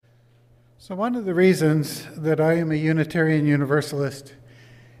So one of the reasons that I am a Unitarian Universalist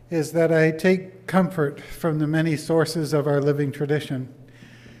is that I take comfort from the many sources of our living tradition.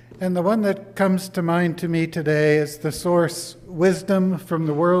 And the one that comes to mind to me today is the source, Wisdom from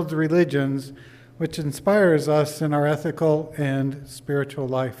the World's Religions, which inspires us in our ethical and spiritual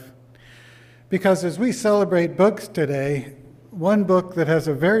life. Because as we celebrate books today, one book that has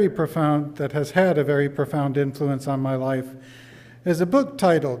had a very profound influence on my life is a book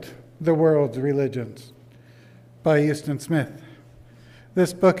titled The World's Religions by Huston Smith.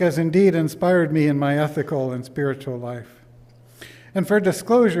 This book has indeed inspired me in my ethical and spiritual life. And for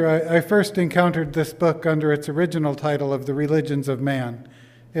disclosure, I first encountered this book under its original title of The Religions of Man.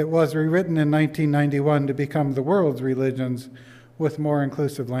 It was rewritten in 1991 to become The World's Religions with more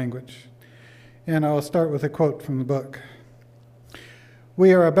inclusive language. And I'll start with a quote from the book.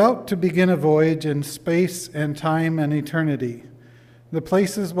 "We are about to begin a voyage in space and time and eternity. The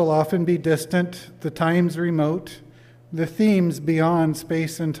places will often be distant, the times remote, the themes beyond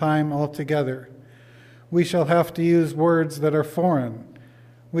space and time altogether. We shall have to use words that are foreign.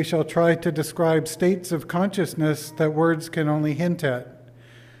 We shall try to describe states of consciousness that words can only hint at.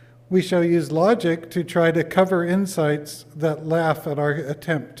 We shall use logic to try to cover insights that laugh at our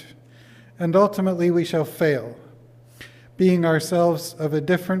attempt. And ultimately we shall fail. Being ourselves of a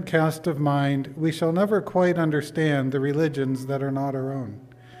different cast of mind, we shall never quite understand the religions that are not our own.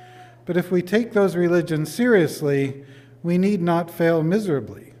 But if we take those religions seriously, we need not fail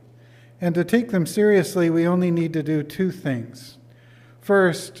miserably. And to take them seriously, we only need to do two things.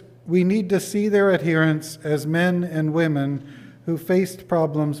 First, we need to see their adherents as men and women who faced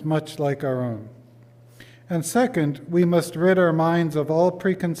problems much like our own. And second, we must rid our minds of all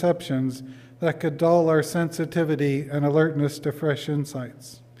preconceptions that could dull our sensitivity and alertness to fresh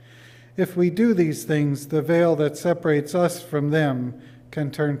insights. If we do these things, the veil that separates us from them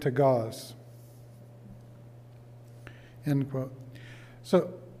can turn to gauze." End quote.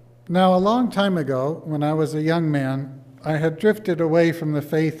 So now, a long time ago, when I was a young man, I had drifted away from the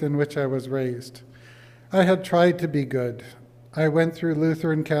faith in which I was raised. I had tried to be good. I went through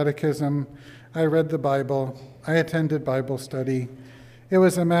Lutheran catechism, I read the Bible, I attended Bible study. It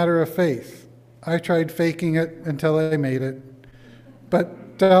was a matter of faith. I tried faking it until I made it,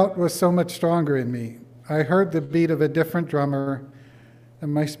 but doubt was so much stronger in me. I heard the beat of a different drummer,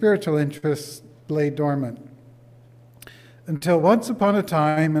 and my spiritual interests lay dormant. Until once upon a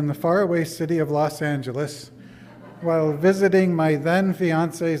time in the faraway city of Los Angeles, while visiting my then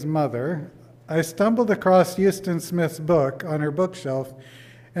fiance's mother, I stumbled across Huston Smith's book on her bookshelf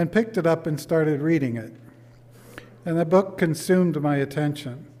and picked it up and started reading it. And the book consumed my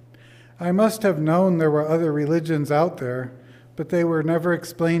attention. I must have known there were other religions out there, but they were never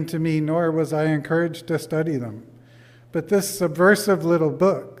explained to me, nor was I encouraged to study them. But this subversive little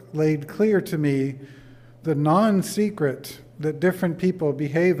book laid clear to me the non-secret that different people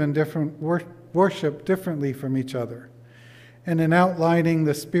behave and worship differently from each other. And in outlining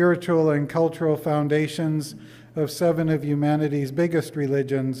the spiritual and cultural foundations of 7 of humanity's biggest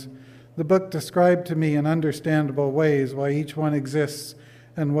religions, the book described to me in understandable ways why each one exists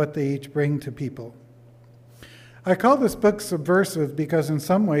and what they each bring to people. I call this book subversive because in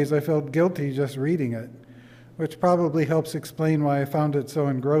some ways I felt guilty just reading it, which probably helps explain why I found it so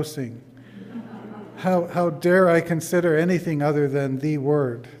engrossing. How dare I consider anything other than the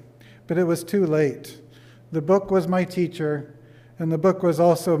Word? But it was too late. The book was my teacher, and the book was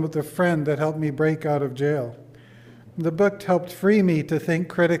also the friend that helped me break out of jail. The book helped free me to think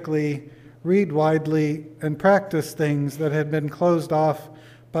critically, read widely, and practice things that had been closed off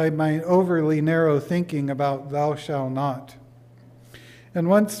by my overly narrow thinking about thou shalt not. And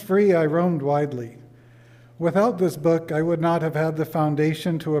once free, I roamed widely. Without this book, I would not have had the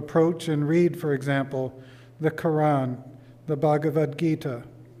foundation to approach and read, for example, the Quran, the Bhagavad Gita,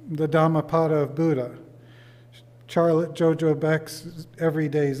 the Dhammapada of Buddha, Charlotte Jojo Beck's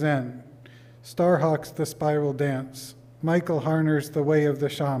Everyday Zen, Starhawk's The Spiral Dance, Michael Harner's The Way of the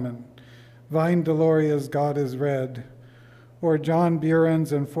Shaman, Vine Deloria's God is Red, or John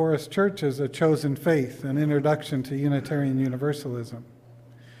Buren's and Forrest Church's A Chosen Faith, an introduction to Unitarian Universalism.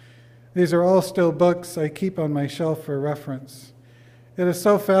 These are all still books I keep on my shelf for reference. It is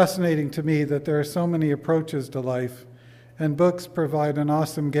so fascinating to me that there are so many approaches to life, and books provide an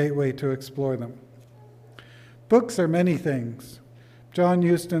awesome gateway to explore them. Books are many things.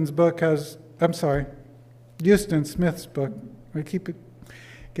 Huston Smith's book, I keep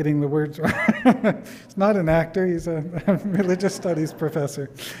getting the words wrong. He's not an actor, he's a religious studies professor.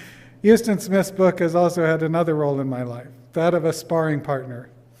 Huston Smith's book has also had another role in my life, that of a sparring partner.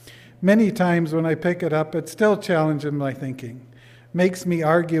 Many times when I pick it up, it still challenges my thinking. makes me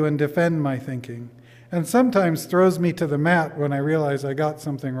argue and defend my thinking, and sometimes throws me to the mat when I realize I got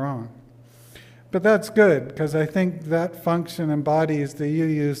something wrong. But that's good, because I think that function embodies the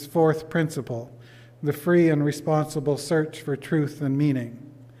UU's fourth principle, the free and responsible search for truth and meaning.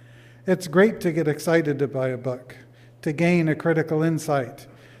 It's great to get excited by a book, to gain a critical insight,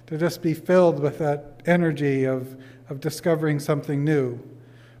 to just be filled with that energy of discovering something new.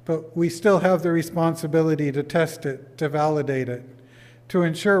 But we still have the responsibility to test it, to validate it, to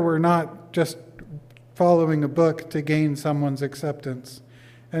ensure we're not just following a book to gain someone's acceptance,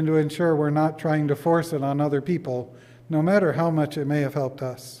 and to ensure we're not trying to force it on other people, no matter how much it may have helped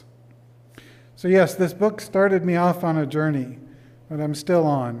us. So yes, this book started me off on a journey, but I'm still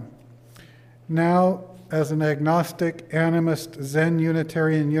on. Now, as an agnostic, animist, Zen,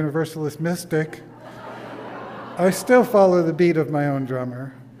 Unitarian, Universalist mystic, I still follow the beat of my own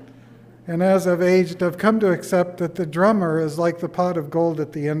drummer. And as I've aged, I've come to accept that the drummer is like the pot of gold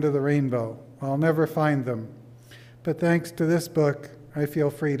at the end of the rainbow. I'll never find them. But thanks to this book, I feel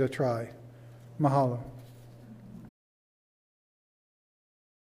free to try. Mahalo.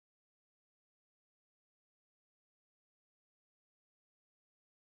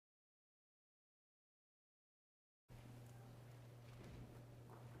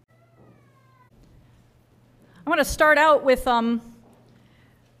 I want to start out with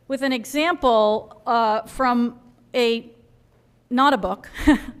an example from not a book,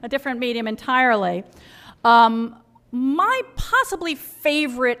 a different medium entirely. My possibly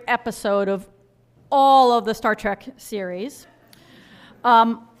favorite episode of all of the Star Trek series.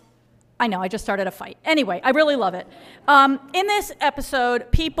 I know, I just started a fight. Anyway, I really love it. In this episode,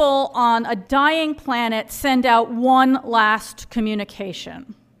 people on a dying planet send out one last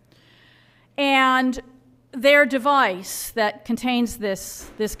communication. And their device that contains this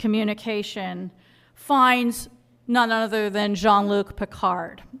communication finds none other than Jean-Luc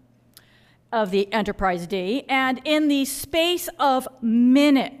Picard of the Enterprise D, and in the space of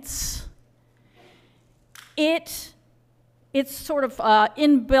minutes, its sort of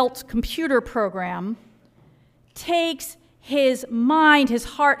inbuilt computer program takes his mind, his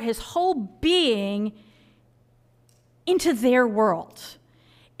heart, his whole being into their world.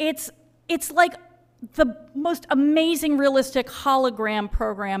 It's like the most amazing realistic hologram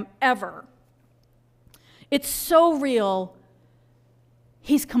program ever. It's so real,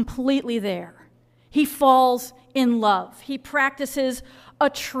 he's completely there. He falls in love. He practices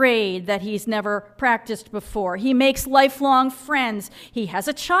a trade that he's never practiced before. He makes lifelong friends. He has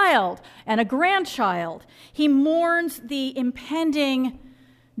a child and a grandchild. He mourns the impending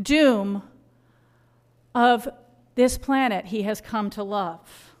doom of this planet he has come to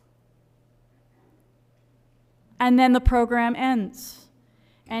love. And then the program ends,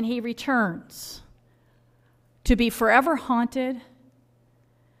 and he returns to be forever haunted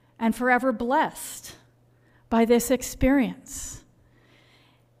and forever blessed by this experience.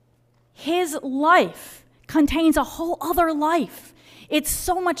 His life contains a whole other life. It's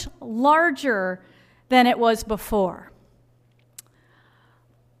so much larger than it was before.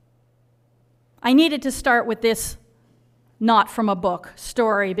 I needed to start with this not from a book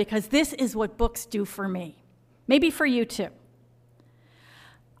story, because this is what books do for me. Maybe for you too.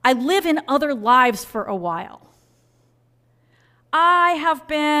 I live in other lives for a while. I have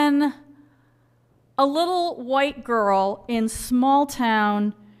been a little white girl in small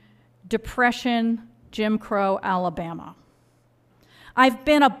town, Depression, Jim Crow, Alabama. I've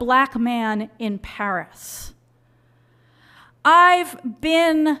been a black man in Paris. I've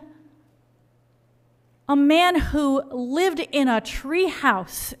been a man who lived in a tree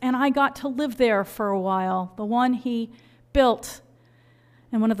house, and I got to live there for a while, the one he built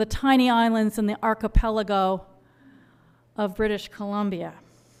in one of the tiny islands in the archipelago of British Columbia.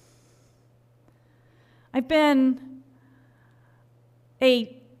 I've been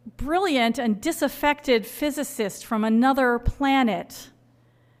a brilliant and disaffected physicist from another planet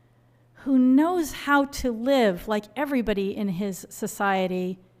who knows how to live like everybody in his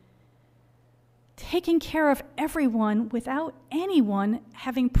society, taking care of everyone without anyone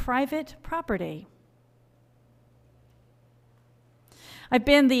having private property. I've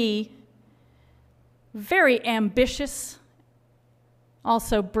been the very ambitious,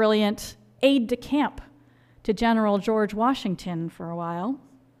 also brilliant aide-de-camp to General George Washington for a while.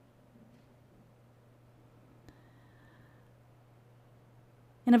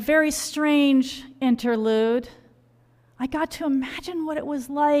 In a very strange interlude, I got to imagine what it was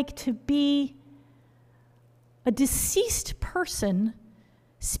like to be a deceased person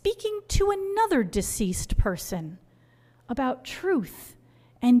speaking to another deceased person about truth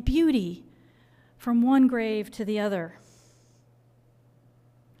and beauty from one grave to the other.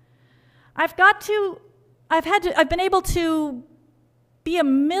 I've been able to be a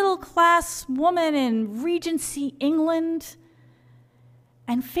middle-class woman in Regency England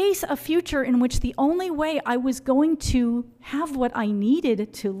and face a future in which the only way I was going to have what I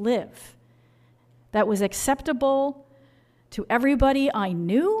needed to live that was acceptable to everybody I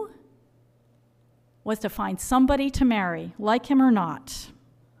knew was to find somebody to marry, like him or not.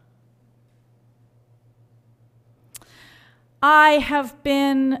 I have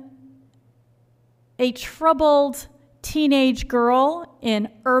been a troubled teenage girl in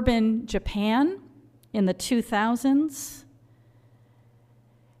urban Japan in the 2000s,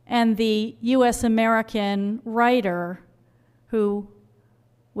 and the US-American writer who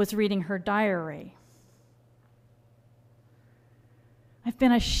was reading her diary. I've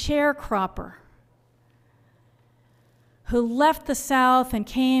been a sharecropper who left the South and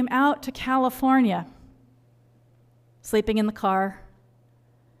came out to California, sleeping in the car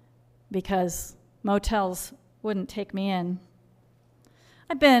because motels wouldn't take me in.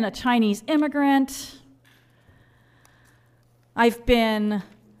 I've been a Chinese immigrant. I've been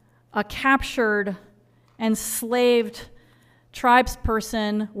a captured, enslaved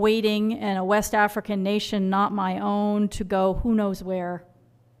tribesperson waiting in a West African nation not my own to go who knows where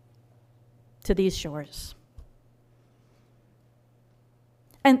to these shores.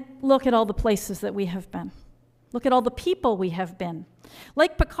 And look at all the places that we have been. Look at all the people we have been.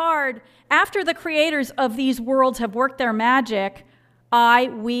 Like Picard, after the creators of these worlds have worked their magic,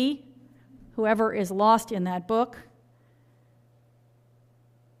 we, whoever is lost in that book,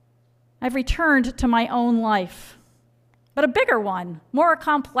 I've returned to my own life, but a bigger one, more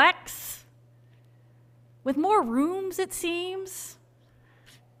complex, with more rooms, it seems,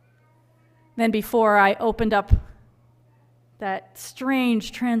 than before I opened up that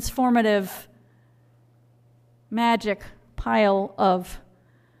strange, transformative, magic pile of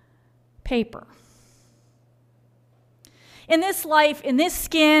paper. In this life, in this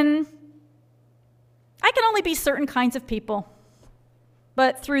skin, I can only be certain kinds of people.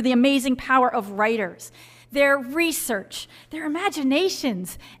 But through the amazing power of writers, their research, their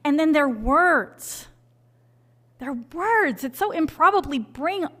imaginations, and then their words. Their words that so improbably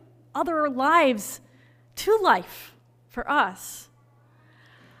bring other lives to life for us.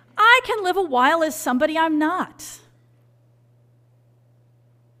 I can live a while as somebody I'm not.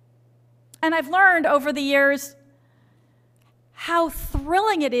 And I've learned over the years how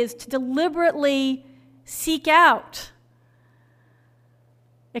thrilling it is to deliberately seek out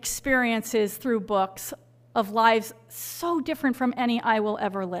experiences through books of lives so different from any I will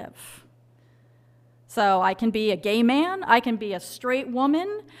ever live. So I can be a gay man, I can be a straight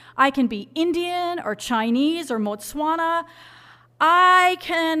woman, I can be Indian or Chinese or Motswana. I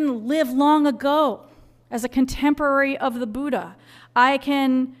can live long ago as a contemporary of the Buddha. I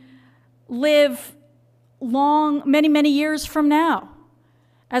can live many, many years from now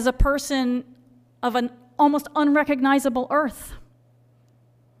as a person of an almost unrecognizable earth.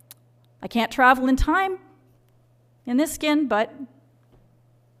 I can't travel in time in this skin, but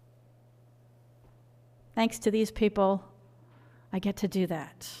thanks to these people, I get to do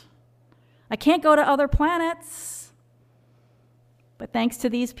that. I can't go to other planets, but thanks to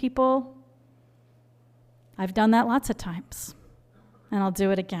these people, I've done that lots of times, and I'll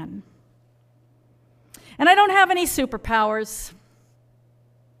do it again. And I don't have any superpowers.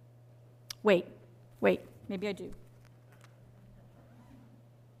 Wait, maybe I do.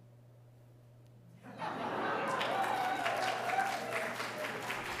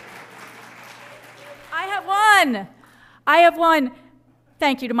 I have one.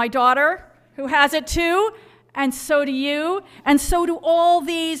 Thank you to my daughter, who has it too, and so do you, and so do all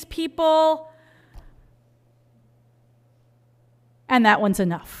these people. And that one's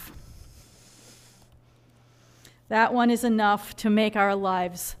enough. That one is enough to make our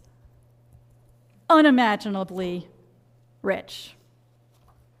lives unimaginably rich.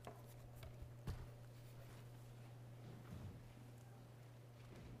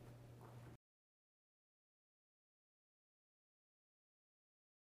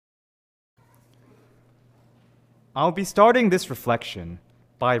 I'll be starting this reflection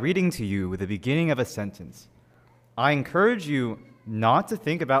by reading to you the beginning of a sentence. I encourage you not to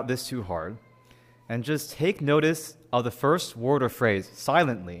think about this too hard, and just take notice of the first word or phrase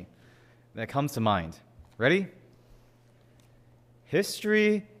silently that comes to mind. Ready?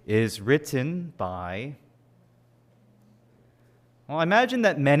 History is written by... Well, I imagine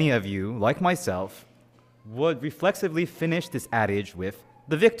that many of you, like myself, would reflexively finish this adage with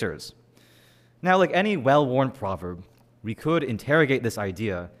the victors. Now, like any well-worn proverb, we could interrogate this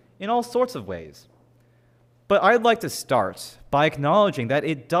idea in all sorts of ways. But I'd like to start by acknowledging that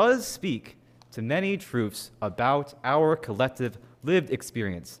it does speak to many truths about our collective lived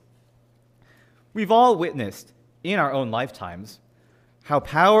experience. We've all witnessed in our own lifetimes how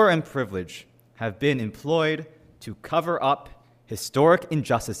power and privilege have been employed to cover up historic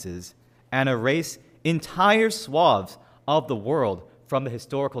injustices and erase entire swaths of the world from the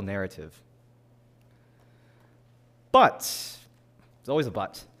historical narrative. But, there's always a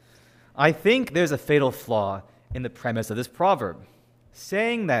but, I think there's a fatal flaw in the premise of this proverb.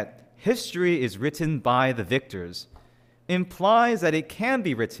 Saying that history is written by the victors implies that it can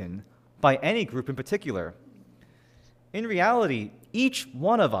be written by any group in particular. In reality, each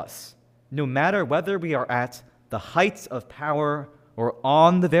one of us, no matter whether we are at the heights of power or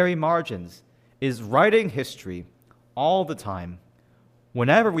on the very margins, is writing history all the time,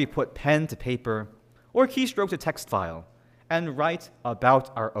 whenever we put pen to paper or keystroke to text file and write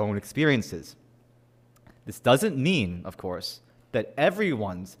about our own experiences. This doesn't mean, of course, that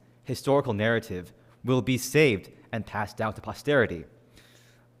everyone's historical narrative will be saved and passed down to posterity.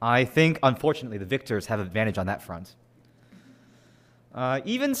 I think, unfortunately, the victors have an advantage on that front.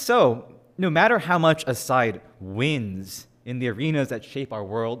 Even so, no matter how much a side wins in the arenas that shape our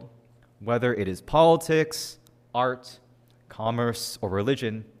world, whether it is politics, art, commerce, or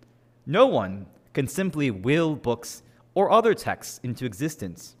religion, no one can simply will books or other texts into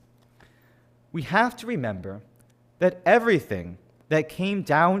existence. We have to remember that everything that came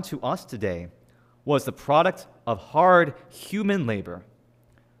down to us today was the product of hard human labor,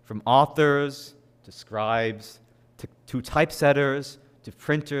 from authors to scribes to typesetters to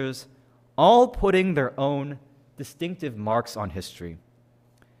printers, all putting their own distinctive marks on history.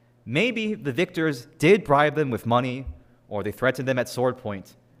 Maybe the victors did bribe them with money, or they threatened them at sword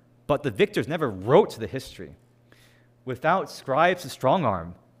point, but the victors never wrote the history. Without scribes to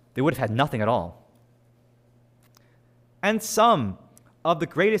strong-arm, they would have had nothing at all. And some of the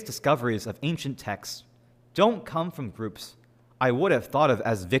greatest discoveries of ancient texts don't come from groups I would have thought of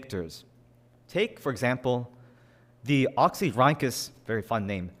as victors. Take, for example, the Oxyrhynchus, very fun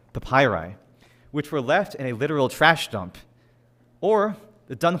name, papyri, which were left in a literal trash dump, or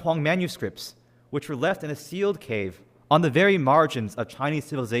the Dunhuang manuscripts, which were left in a sealed cave on the very margins of Chinese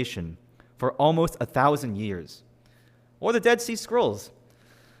civilization for almost 1,000 years, or the Dead Sea Scrolls.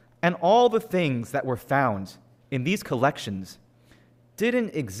 And all the things that were found in these collections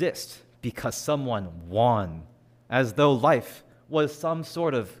didn't exist because someone won, as though life was some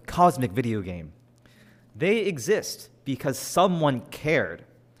sort of cosmic video game. They exist because someone cared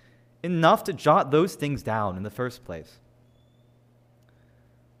enough to jot those things down in the first place.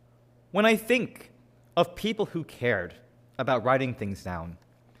 When I think of people who cared about writing things down,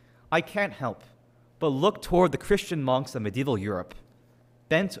 I can't help but look toward the Christian monks of medieval Europe,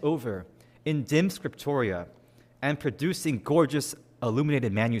 bent over in dim scriptoria and producing gorgeous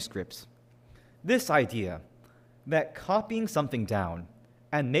illuminated manuscripts. This idea that copying something down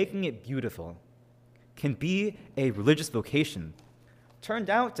and making it beautiful can be a religious vocation turned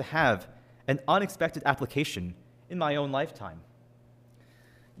out to have an unexpected application in my own lifetime.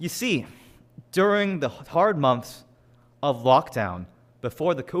 You see, during the hard months of lockdown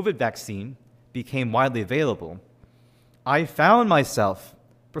before the COVID vaccine became widely available, I found myself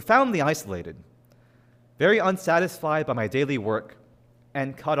profoundly isolated, very unsatisfied by my daily work,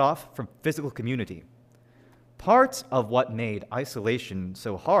 and cut off from physical community. Part of what made isolation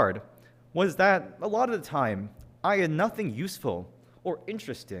so hard was that a lot of the time I had nothing useful or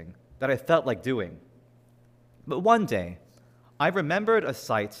interesting that I felt like doing. But one day, I remembered a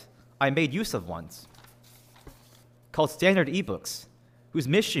site I made use of once called Standard eBooks, whose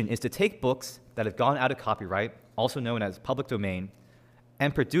mission is to take books that have gone out of copyright, also known as public domain,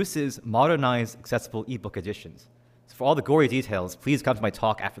 and produces modernized, accessible ebook editions. So for all the gory details, please come to my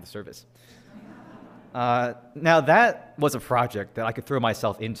talk after the service. Now that was a project that I could throw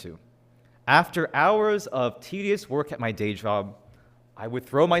myself into. After hours of tedious work at my day job, I would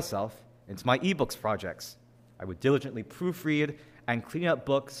throw myself into my ebooks projects. I would diligently proofread and clean up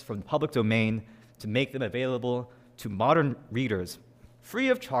books from the public domain to make them available to modern readers, free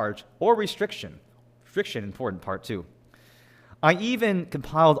of charge or restriction. Restriction, important part too. I even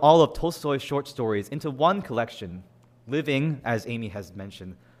compiled all of Tolstoy's short stories into one collection, living, as Amy has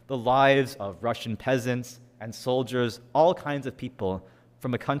mentioned, the lives of Russian peasants and soldiers, all kinds of people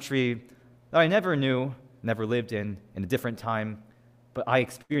from a country that I never knew, never lived in a different time, but I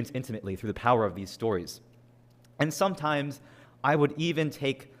experienced intimately through the power of these stories. And sometimes I would even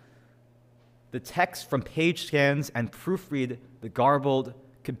take the text from page scans and proofread the garbled,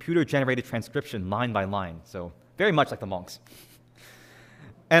 computer-generated transcription line by line, so very much like the monks.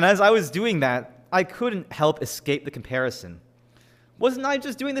 And as I was doing that, I couldn't help escape the comparison. Wasn't I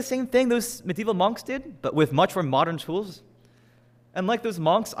just doing the same thing those medieval monks did, but with much more modern tools? And like those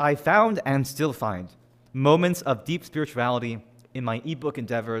monks, I found and still find moments of deep spirituality in my ebook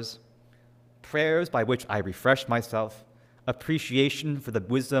endeavors, prayers by which I refresh myself, appreciation for the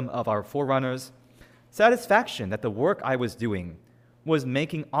wisdom of our forerunners, satisfaction that the work I was doing was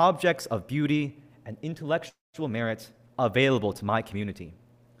making objects of beauty and intellectual merit available to my community.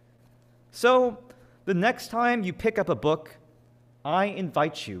 So, the next time you pick up a book, I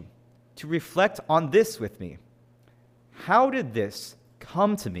invite you to reflect on this with me. How did this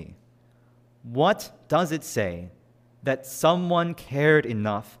come to me? What does it say that someone cared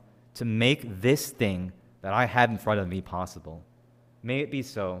enough to make this thing that I had in front of me possible? May it be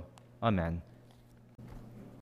so. Amen.